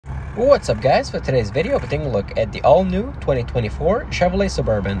What's up guys, for today's video we're taking a look at the all-new 2024 Chevrolet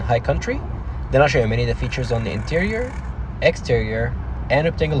Suburban High Country. Then I'll show you many of the features on the interior, exterior, and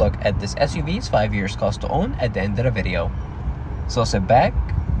we're taking a look at this SUV's 5 years cost to own at the end of the video. So sit back,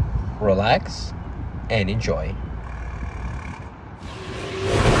 relax, and enjoy.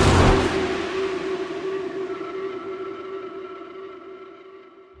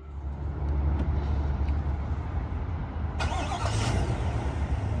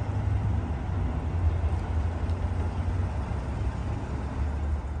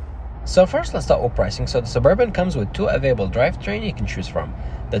 So first, let's start with pricing. So the Suburban comes with two available drivetrain you can choose from.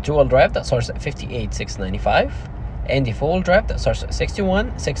 The two-wheel drive that starts at $58,695 and the four-wheel drive that starts at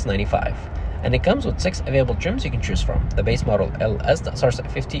 $61,695. And it comes with 6 available trims you can choose from. The base model LS that starts at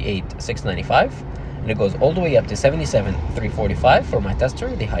 $58,695 and it goes all the way up to $77,345 for my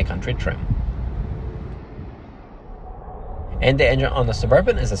tester, the High Country trim. And the engine on the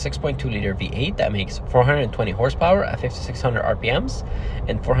Suburban is a 6.2-liter V8 that makes 420 horsepower at 5,600 RPMs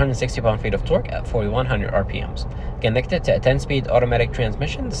and 460 pound-feet of torque at 4,100 RPMs. Connected to a 10-speed automatic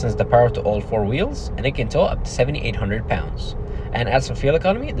transmission, this is the power to all 4 wheels, and it can tow up to 7,800 pounds. And as for fuel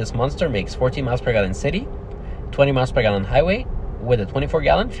economy, this monster makes 14 miles per gallon city, 20 miles per gallon highway, with a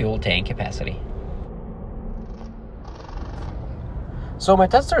 24-gallon fuel tank capacity. So my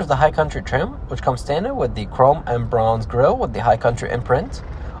tester is the High Country trim, which comes standard with the chrome and bronze grille with the High Country imprint,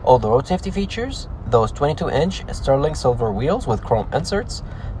 all the road safety features, those 22-inch sterling silver wheels with chrome inserts,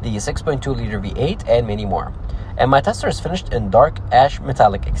 the 6.2-liter V8, and many more. And my tester is finished in dark ash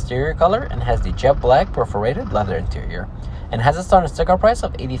metallic exterior color and has the jet black perforated leather interior, and has a starting sticker price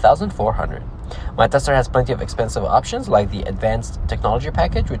of $80,400. My tester has plenty of expensive options like the advanced technology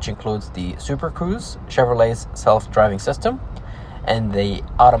package, which includes the Super Cruise, Chevrolet's self-driving system, and the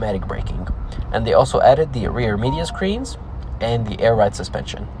automatic braking. And they also added the rear media screens and the air ride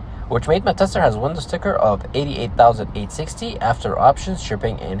suspension, which made my tester has window sticker of $88,860 after options,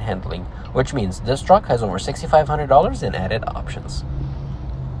 shipping, and handling, which means this truck has over $6,500 in added options.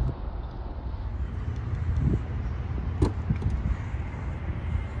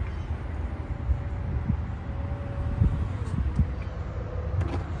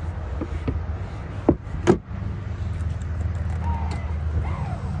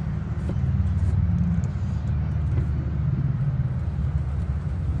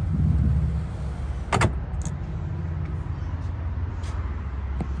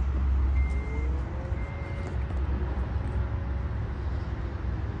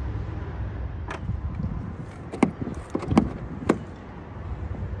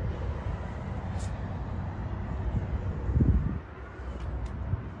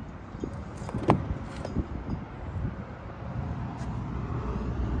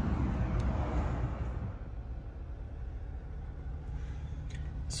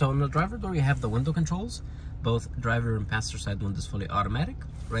 So on the driver door, you have the window controls. Both driver and passenger side windows fully automatic.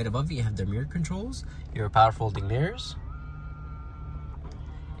 Right above you have the mirror controls, your power folding mirrors,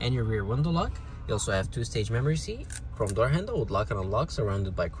 and your rear window lock. You also have 2-stage memory seat, chrome door handle with lock and unlock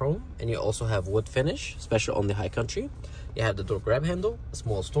surrounded by chrome, and you also have wood finish, special on the High Country. You have the door grab handle, a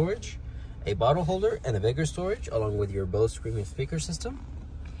small storage, a bottle holder, and a bigger storage, along with your Bose premium speaker system.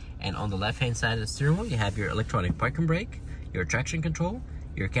 And on the left-hand side of the steering wheel, you have your electronic parking brake, your traction control,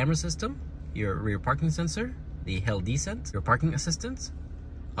 your camera system, your rear parking sensor, the hill descent, your parking assistance,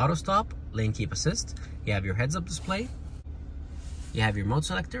 auto stop, lane keep assist. You have your heads-up display. You have your mode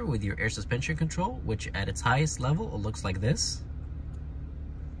selector with your air suspension control, which at its highest level, it looks like this.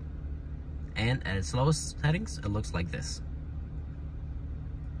 And at its lowest settings, it looks like this.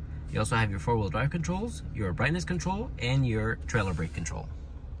 You also have your 4-wheel drive controls, your brightness control, and your trailer brake control.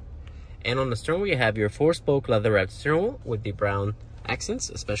 And on the steering wheel, you have your 4-spoke leather-wrapped steering wheel with the brown accents,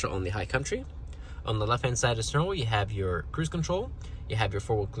 especially on the High Country. On the left-hand side of the steering wheel, you have your cruise control, you have your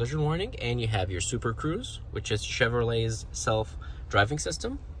 4-wheel collision warning, and you have your Super Cruise, which is Chevrolet's self-driving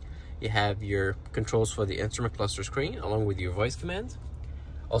system. You have your controls for the instrument cluster screen, along with your voice command.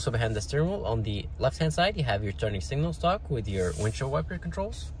 Also behind the steering wheel, on the left-hand side, you have your turning signal stalk with your windshield wiper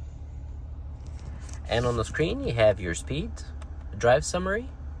controls. And on the screen, you have your speed, drive summary,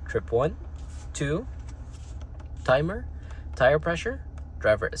 trip 1, 2, timer, tire pressure,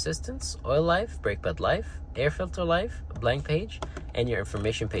 driver assistance, oil life, brake pad life, air filter life, blank page, and your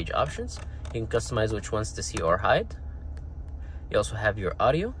information page options. You can customize which ones to see or hide. You also have your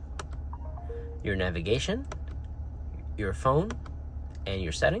audio, your navigation, your phone, and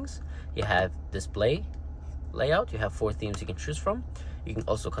your settings. You have display layout. You have 4 themes you can choose from. You can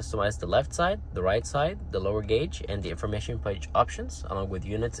also customize the left side, the right side, the lower gauge, and the information page options, along with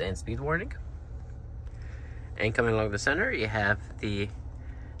units and speed warning. And coming along the center, you have the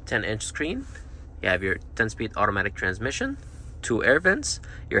 10-inch screen. You have your 10-speed automatic transmission, 2 air vents,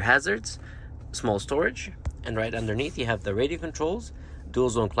 your hazards, small storage, and right underneath you have the radio controls, dual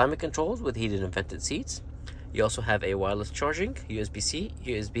zone climate controls with heated and vented seats. You also have a wireless charging, USB-C,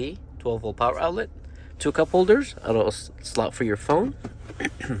 USB, 12-volt power outlet, 2 cup holders, a little slot for your phone.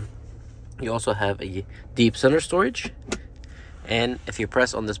 You also have a deep center storage, and if you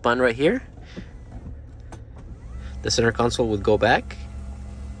press on this button right here, the center console would go back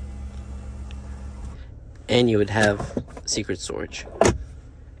and you would have secret storage.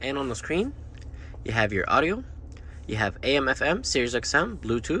 And on the screen you have your audio. You have AM, FM, Sirius XM,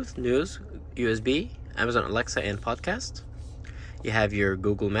 Bluetooth, news, USB, Amazon Alexa, and podcast. You have your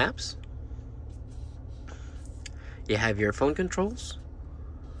Google Maps. You have your phone controls.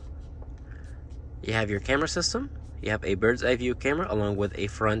 You have your camera system. You have a bird's eye view camera along with a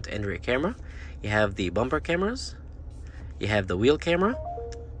front and rear camera. You have the bumper cameras. You have the wheel camera.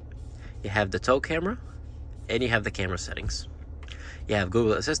 You have the tow camera. And you have the camera settings. You have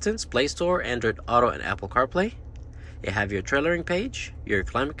Google Assistant, Play Store, Android Auto, and Apple CarPlay. You have your trailering page, your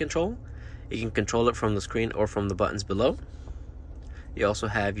climate control. You can control it from the screen or from the buttons below. You also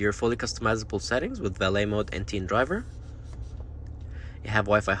have your fully customizable settings with valet mode and teen driver. You have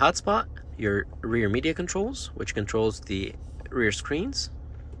Wi-Fi hotspot, your rear media controls, which controls the rear screens.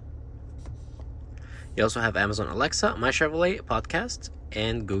 You also have Amazon Alexa, My Chevroler, podcast,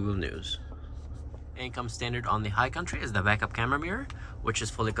 and Google News. And comes standard on the High Country is the backup camera mirror, which is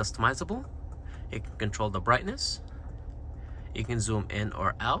fully customizable. You can control the brightness. You can zoom in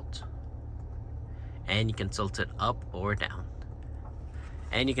or out. And you can tilt it up or down.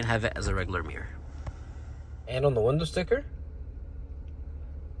 And you can have it as a regular mirror. And on the window sticker,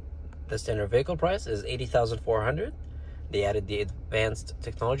 the standard vehicle price is $80,400. They added the advanced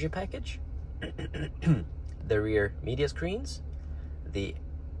technology package, the rear media screens, the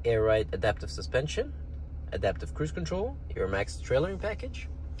air ride adaptive suspension, adaptive cruise control, your max trailering package,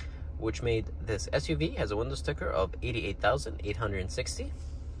 which made this SUV has a window sticker of $88,860.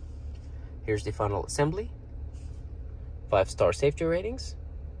 Here's the final assembly, 5-star safety ratings,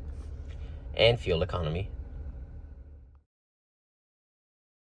 and fuel economy.